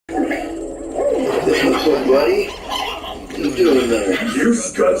up, buddy? What you doing there? You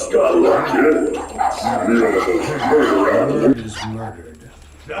scuts got lucky. Word is murdered.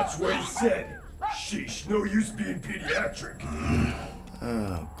 That's what he said. Sheesh, no use being pediatric.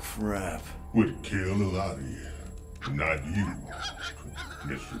 Oh, crap. Would kill a lot of you. Not you.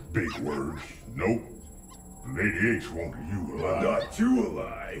 Mr. Big Words. Nope. Lady H wanted you alive. Not too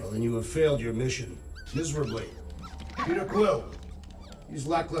alive. Well, then you have failed your mission. Miserably. Peter Quill. These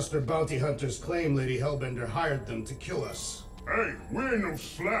lackluster bounty hunters claim Lady Hellbender hired them to kill us. Hey, we ain't no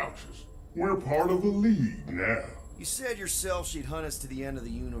slouches. We're part of a league now. You said yourself she'd hunt us to the end of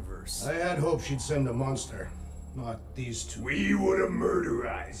the universe. I had hoped she'd send a monster. Not these two. We would have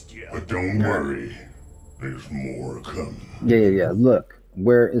murderized you. But don't worry. There's more coming. Yeah. Look,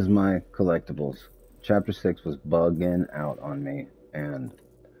 where is my collectibles? Chapter 6 was bugging out on me, and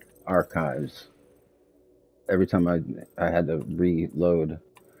archives. Every time I had to reload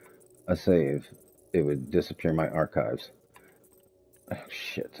a save, it would disappear my archives. Oh,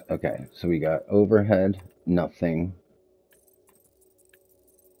 shit. Okay, so we got overhead, nothing.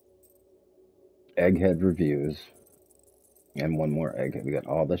 Egghead reviews. And one more egghead. We got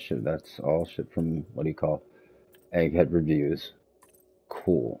all this shit. That's all shit from, what do you call, egghead reviews.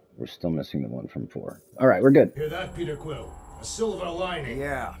 Cool. We're still missing the one from 4. Alright, we're good. Hear that, Peter Quill? A silver lining.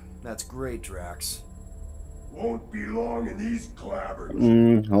 Yeah, that's great, Drax. Won't be long in these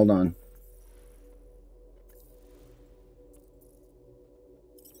clabbers. Hold on.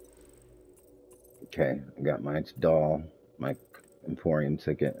 Okay, I got my doll, my Emporium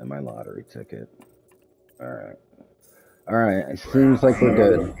ticket, and my lottery ticket. Alright. Alright, it seems like we're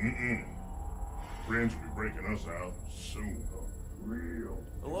good. Friends will be breaking us out soon. Real.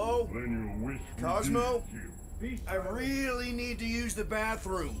 Hello? Then you'll wish we Cosmo? did I really need to use the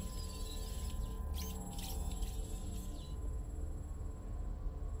bathroom.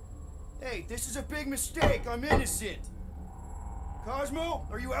 Hey, this is a big mistake. I'm innocent. Cosmo,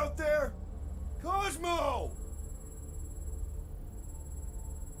 are you out there? Cosmo!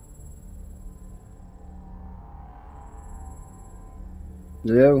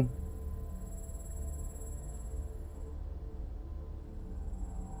 Hello?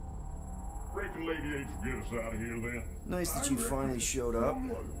 Reckon Lady H will get us out of here then. Nice that you finally showed up.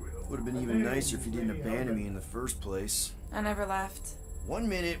 Would have been even nicer if you didn't abandon me in the first place. I never left. 1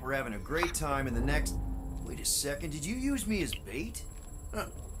 minute, we're having a great time, and the next... Wait a second, did you use me as bait? I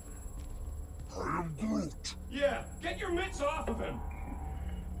am Groot. Yeah, get your mitts off of him.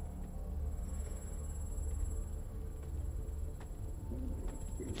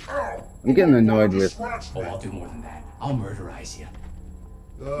 I'm getting annoyed with Oh, I'll do more than that. I'll murderize you.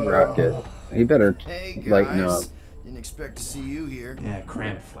 Rocket. He better Hey, lighten up. guys. Didn't expect to see you here. Yeah,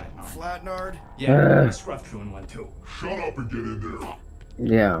 cram it, Flatnard. Flatnard? Yeah, my scruff chewing one too. Shut up and get in there.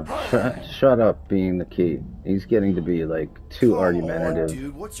 Yeah, shut up being the key. He's getting to be, like, too Come argumentative. on,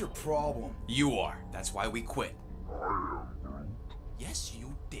 dude, what's your problem? You are. That's why we quit. Yes,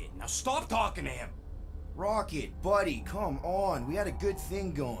 you did. Now stop talking to him. Rocket, buddy, come on. We had a good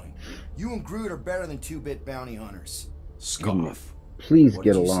thing going. You and Groot are better than 2-bit bounty hunters. Scoff. Please What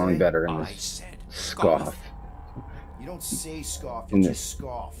get did you along say? better in I this said scoff. You don't say scoff, In you this- just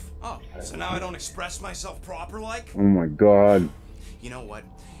scoff. Oh, so now I don't express myself proper like? Oh my god. You know what?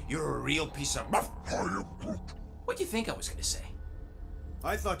 You're a real piece of... What do you think I was gonna say?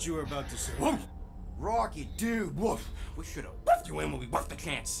 I thought you were about to say, woof. Rocket, dude, woof. We should have woofed you in when we woofed the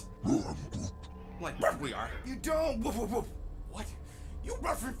chance. Like we are. You don't, woof, woof, woof. What? You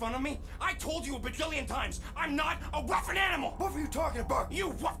rough in front of me? I told you a bajillion times, I'm not a roughing animal! What were you talking about? You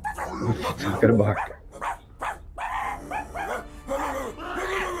woof! Got a bark.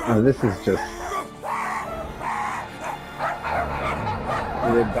 Oh, this is just...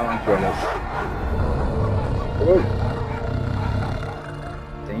 They're gone for us. Whoa.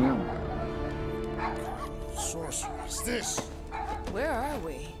 Damn. Sorcerer's this? Where are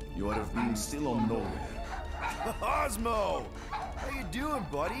we? You would have been still on nowhere. Cosmo! How you doing,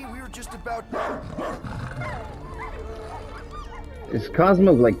 buddy? We were just about... Is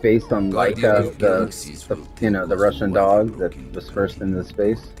Cosmo like based on like the you know, the Russian dog that was first into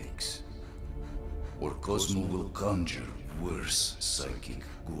space? Or Cosmo will conjure worse psychic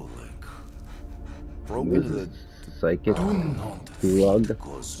gulag. Broke This into the... is psychic Do not gulag. feed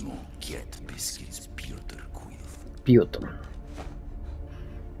Cosmo cat biscuits, Piotr Quill. Piotr.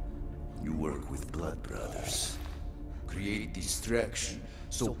 You work with Blood Brothers. Create distraction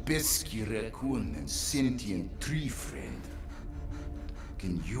so Pesky Raccoon and sentient tree friend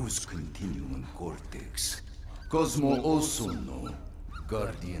can use Continuum Cortex. Cosmo also know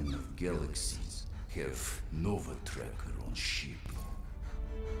Guardian of Galaxies have Nova Tracker on ship.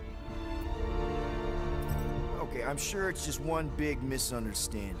 I'm sure it's just one big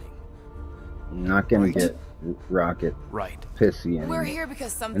misunderstanding. I'm not gonna get Rocket Right. pissy anymore. We're here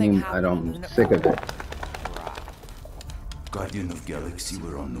because something happened. I'm sick of it. Guardian of Galaxy,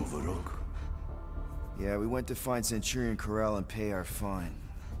 we're on Nova Rock. Yeah, we went to find Centurion Corral and pay our fine.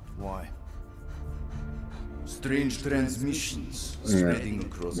 Why? Strange transmissions Yeah. spreading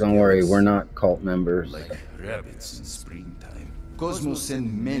across Don't worry, galaxy. we're not cult members. Like rabbits in springtime. Cosmo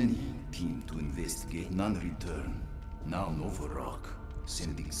sent many team to investigate, none return. Now Nova Rock,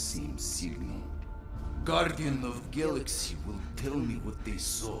 sending same signal. Guardian of Galaxy will tell me what they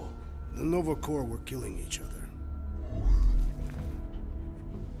saw. The Nova Corps were killing each other.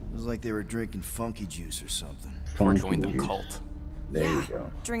 It was like they were drinking funky juice or something. Funky Join the juice. cult. There you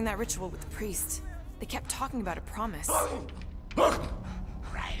go. During that ritual with the priest, they kept talking about a promise.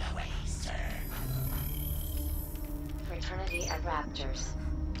 Right away, sir. Fraternity of Raptors.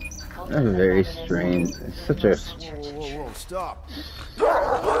 That's very strange. It's such a Whoa, stop.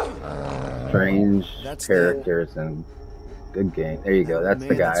 strange That's characters and good game. There you go. That's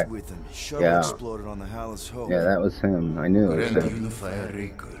the guy. With him. His shuttle Yeah. exploded on the Hallis Hope. Yeah, that was him. I knew it was Grand him. Unifier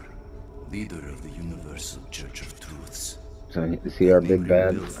Raker, leader of the Universal Church of Truths. So is he our big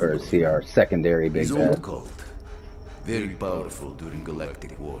bad, or is he our secondary big His own bad? cult. Very powerful during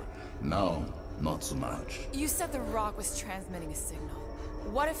Galactic War. Now, not so much. You said the rock was transmitting a signal.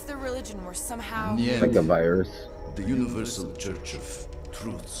 What if the religion were somehow... Like a virus. The Universal Church of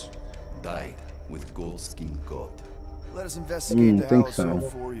Truths died with Goldskin God. Let us investigate the think Hallis so.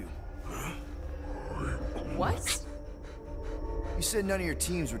 Hope for you. What? You said none of your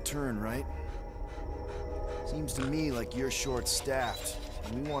teams returned, right? Seems to me like you're short-staffed.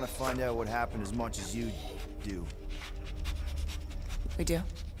 And we want to find out what happened as much as you do. We do.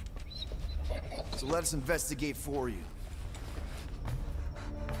 So let us investigate for you.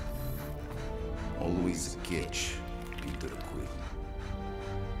 Always a catch, Peter Quill.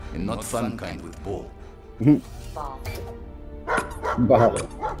 And not fun kind with Ball. Ball. Ball.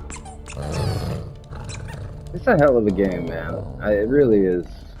 It's a hell of a game, man. It really is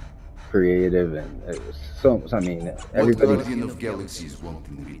creative, and it was so. I mean, What everybody's Guardian of Galaxies want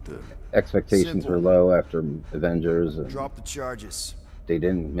in return? expectations were low after Avengers, and Drop the charges. they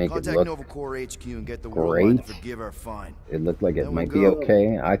didn't make it Contact look Nova Corps HQ and get the great. worldwide to forgive our fine. It looked like it Then might we'll be go.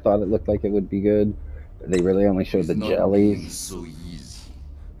 okay. I thought it looked like it would be good. They really only showed the It's not jellies, being so easy.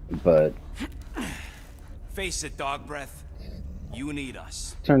 but Face it, dog breath. You need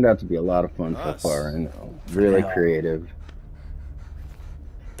us. turned out to be a lot of fun so Us? far. You know, really creative.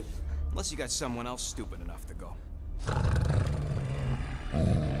 Unless you got someone else stupid enough to go.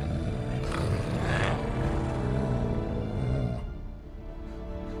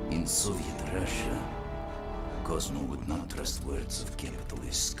 In Soviet Russia, Cosmo would not trust words of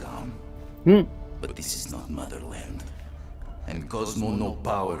capitalist scum. But this is not motherland. And Cosmo no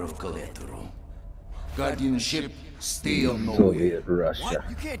power of collateral. Guardianship, stay on nowhere. Soviet Russia. What?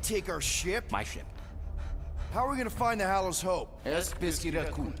 You can't take our ship? My ship. How are we gonna find the Hallis Hope? Ask Pesky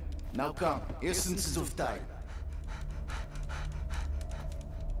Raccoon. Now come, essences of time.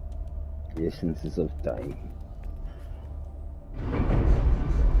 The essences of time.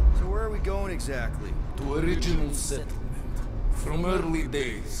 So where are we going exactly? To original settlement. From early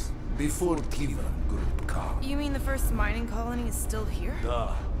days, before Tivan Group come. You mean the first mining colony is still here?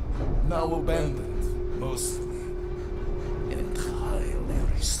 Now abandoned, mostly. And highly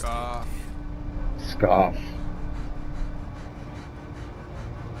restricted. Scoff.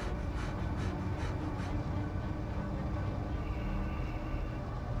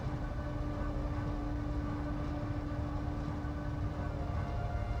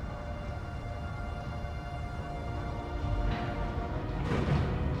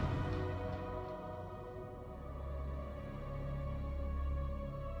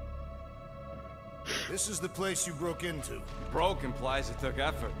 This is the place you broke into. Broke implies it took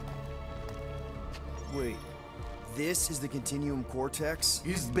effort. Wait, this is the Continuum Cortex?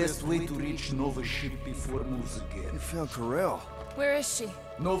 His best way to reach Nova ship before moves again. You found Corel. Where is she?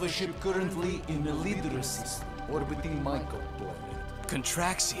 Nova ship currently in a leader system, orbiting Michael planet.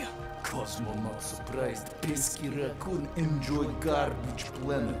 Contraxia. Cosmo not surprised. Pesky Raccoon enjoy garbage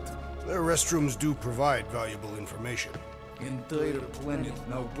planet. Their restrooms do provide valuable information. Entire planet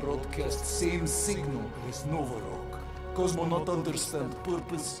now broadcast same signal as Nova Rock. Cosmo not understand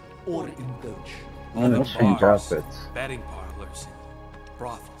purpose or intention. Oh, let's change Bars, outfits. betting parlors, and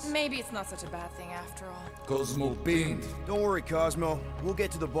brothels. Maybe it's not such a bad thing after all. Cosmo pained. Don't worry, Cosmo. We'll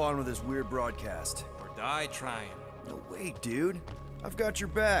get to the bottom of this weird broadcast. Or die trying. No, wait, dude. I've got your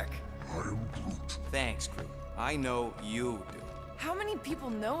back. Thanks, Groot. I know you do. How many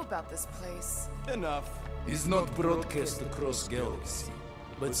people know about this place? Enough. It's not broadcast across galaxy,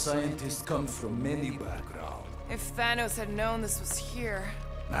 but scientists come from many backgrounds. If Thanos had known this was here...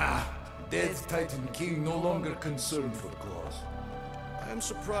 Dead Titan King no longer concerned for claws. I am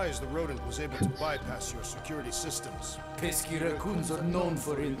surprised the rodent was able to bypass your security systems. Pesky raccoons are known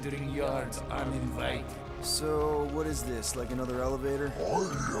for entering yards uninvited. So, what is this, like another elevator?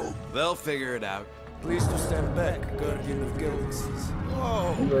 They'll figure it out. Please to stand back, Guardian of Galaxies.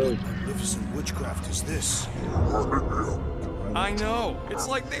 Whoa! What magnificent witchcraft is this? I know. It's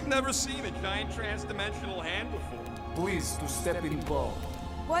like they've never seen a giant trans-dimensional hand before. Please to step in palm.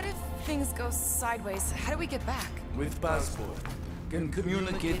 What if things go sideways? How do we get back? With passport. Can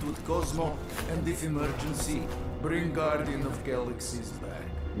communicate with Cosmo, and if emergency, bring Guardian of Galaxies back.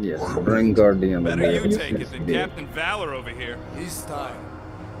 Yes, bring Guardian. Better you take it than Captain Valor over here. It's time.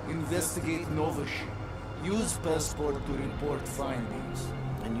 Investigate Nova ship. Use passport to report findings.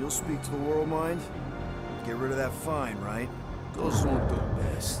 And you'll speak to the world mind? Get rid of that fine, right? Cosmo do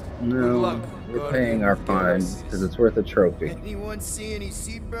best. Good No, luck, we're Guardian paying our of fine Galaxies. because it's worth a trophy. Anyone see any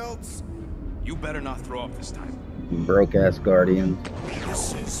seatbelts? You better not throw up this time. Broke ass Guardian.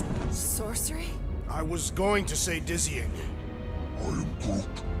 This is... Sorcery? I was going to say dizzying.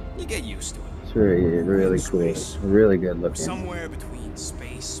 You get used to it. It's really cool. Really good looking. Somewhere between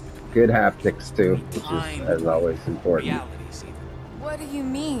space, Good haptics too, which is as always important. realities even. What do you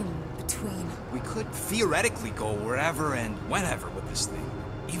mean, between? We could theoretically go wherever and whenever with this thing.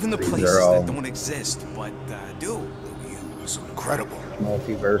 Even the These are places all- that don't exist, but do. It's incredible.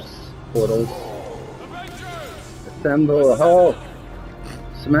 Multiverse portals. Assemble, Hulk,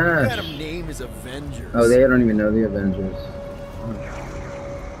 smash. name is Avengers. Oh, they don't even know the Avengers.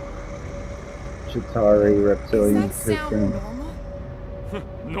 Chitauri, reptilian Does that sound system.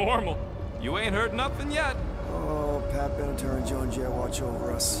 normal? Normal. You ain't heard nothing yet. Oh, Pat Benatar and Joan Jett watch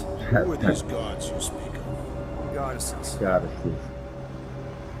over us. Who are these gods you speak of? Goddesses. Goddesses.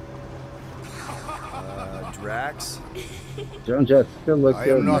 Drax? Joan Jett still looks I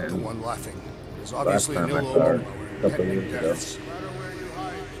good, am not man. the one laughing. There's Last obviously time no I saw her, omen a couple or years ago. deaths. No matter where you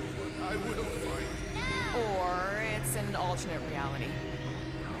hide, I will find you. Or it's an alternate reality.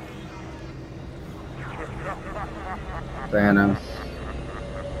 Thanos.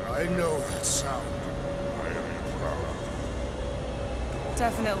 I know that sound.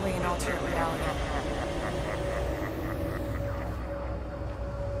 Definitely an alternate reality.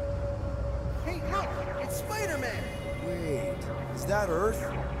 Hey, look! It's Spider-Man! Wait, is that Earth?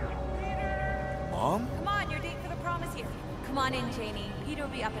 Mom? Come on, your date for the prom is here. Come on in, Janie. Peter will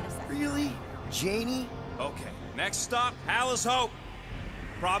be up in a second. Really? Janie? Okay, next stop, Hal's Hope.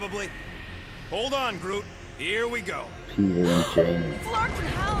 Probably. Hold on, Groot. Here we go. Peter and Jane. Flark and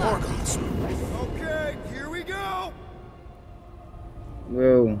Hala! Morgans. Okay, here we go!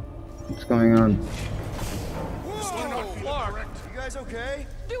 Whoa. What's going on? Whoa! Flark. You guys okay?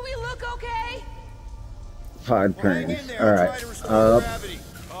 Do we look okay? Pod Well, hang turns. in there. I'll try Alright. to restore Up, gravity.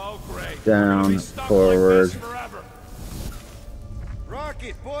 Oh, great. Down, We're gonna be stuck forward. Like this forever.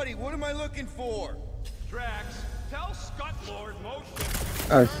 Rocket, buddy, what am I looking for? Drax, tell Scut Lord motion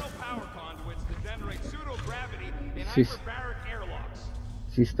Uh, internal power conduits to generate pseudo-gravity in She's- hyperbaric airlocks.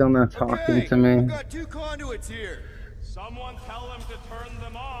 she's still not talking Okay, to me. I've got 2 conduits here. Someone tell him to turn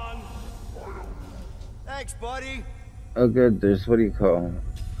them on. Thanks, buddy. Oh good, there's, what do you call?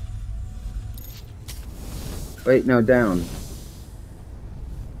 Wait, no, down.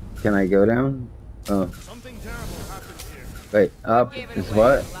 Can I go down? Oh, Something terrible happened here. wait, up Gave it is away.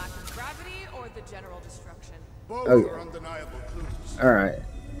 what? Lack of gravity or the general destruction? Both Oh. are undeniable clues. Alright.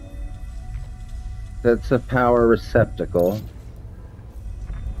 That's a power receptacle.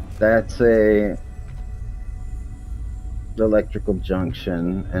 That's a electrical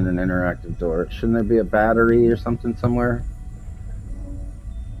junction and an interactive door. Shouldn't there be a battery or something somewhere?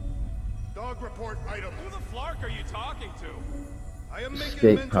 Dog report item. Who the flark are you talking to? I am making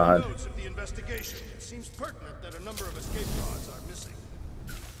Escape mental pod. notes of the investigation. It seems pertinent that a number of escape pods are missing.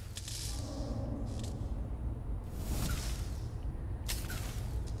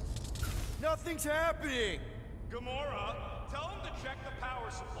 Nothing's happening. Gamora, tell him to check the power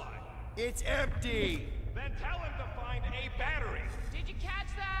supply. It's empty. Then tell him to find a battery. Did you catch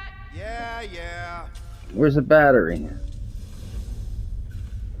that? Yeah. Where's the battery?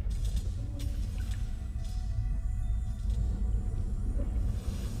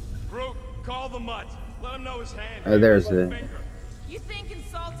 Groot, call the mutt. Let him know his hand. Oh, there's One the- finger. You think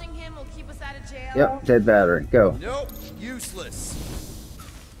insulting him will keep us out of jail? Yep, dead battery. Go. Nope, useless.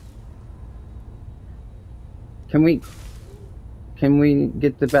 Can we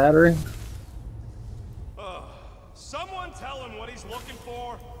get the battery? Someone tell him what he's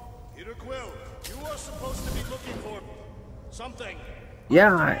Peter Quill, you are supposed to be looking for something.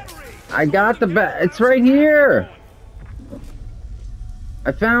 Yeah, I got the it's right here.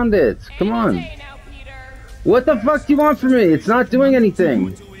 I found it. Come on. Now, Peter. What the fuck do you want from me? It's not doing anything.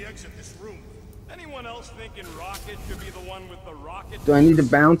 Until we exit this room. Anyone else thinking Rocket should be the one with the rocket? Do I need to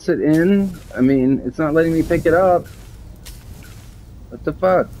bounce it in? I mean, it's not letting me pick it up. What the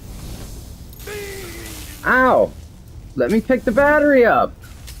fuck? Ow! Let me pick the battery up.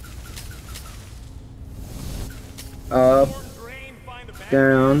 Up.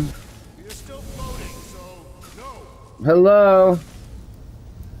 Down. You're still floating, so no. Hello?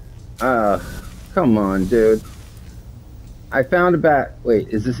 Come on, dude. I found a wait,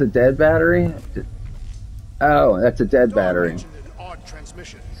 is this a dead battery? Oh, that's a dead battery. Odd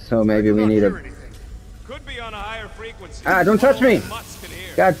transmission. So maybe we need a... Could be on a higher frequency. Ah, don't touch me!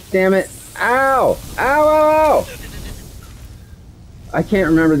 God damn it. Ow! Ow, ow, ow! I can't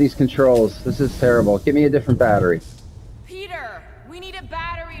remember these controls. This is terrible. Give me a different battery. Peter, we need a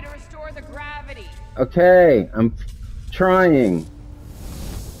battery to restore the gravity. Okay, I'm trying.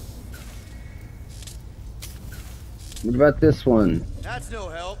 What about this one? That's no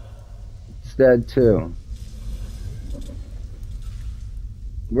help. It's dead too.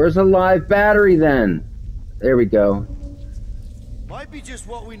 Where's a live battery then? There we go. Might be just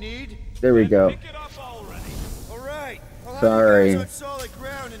what we need. There we go. Pick it up already. All right. I'll have Sorry. you guys on solid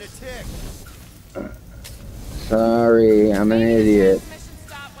ground in a tick. Sorry, I'm an idiot. Transmission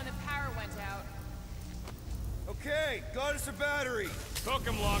stopped when the power went out. Okay, got us a battery. Took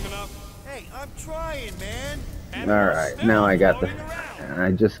him long enough. Hey, I'm trying, man. Alright, now I got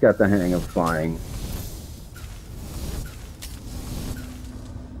I just got the hang of flying.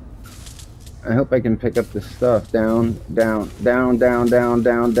 I hope I can pick up this stuff. Down, down, down, down, down,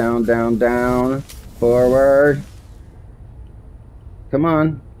 down, down, down, down. Forward. Come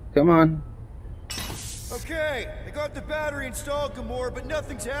on, come on. Okay, I got the battery installed, Gamora, but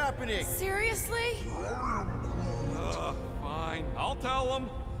nothing's happening. Seriously? Fine. I'll tell him.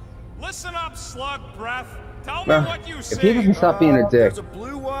 Listen up, slug breath. Tell me Well, what you if he see. doesn't stop being a dick. There's a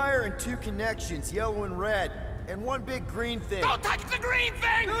blue wire and 2 connections, yellow and red, and one big green thing. Don't touch the green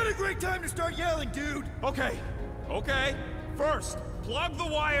thing! Not a great time to start yelling, dude. Okay, okay. First, plug the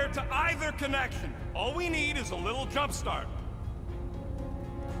wire to either connection. All we need is a little jump start.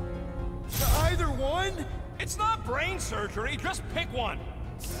 To either one? It's not brain surgery, just pick one.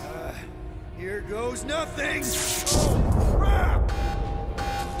 Here goes nothing. Oh, crap!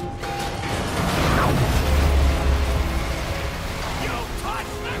 You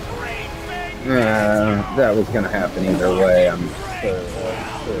touched the green thing! That was gonna happen either way. I'm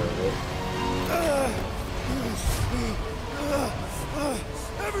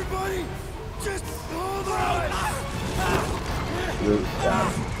Everybody, just hold on.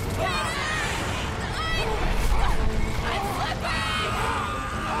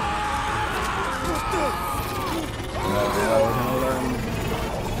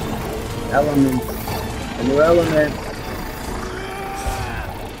 Element. A new element.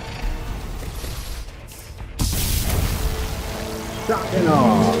 Shocking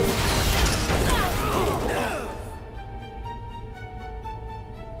off.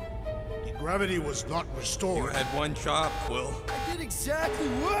 Gravity was not You restored. had one job, Quill. I did exactly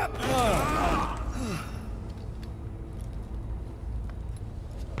what?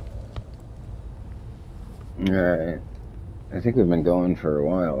 Alright. I think we've been going for a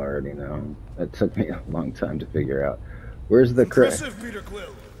while already now. That took me a long time to figure out. Where's the crash? Impressive, Peter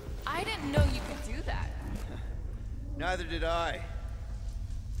Quill. I didn't know you could do that. Neither did I.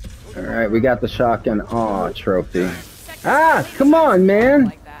 Alright, we got the shotgun aw trophy. Ah, come on, man!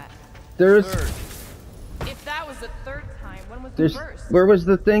 Like that. There's If that was the third time, when was the there's first? where was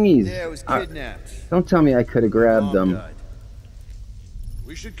the thingies? Yeah, I was kidnapped. Don't tell me I could have grabbed Mom them. died.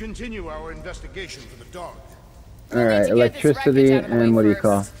 We should continue our investigation for the dog. Alright, to get this electricity wreckage out of the way and what do you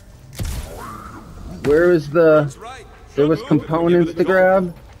call? first. Where is the That's right. there was components to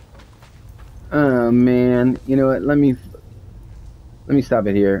grab? Oh man, you know what, let me stop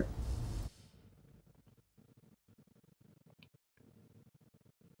it here.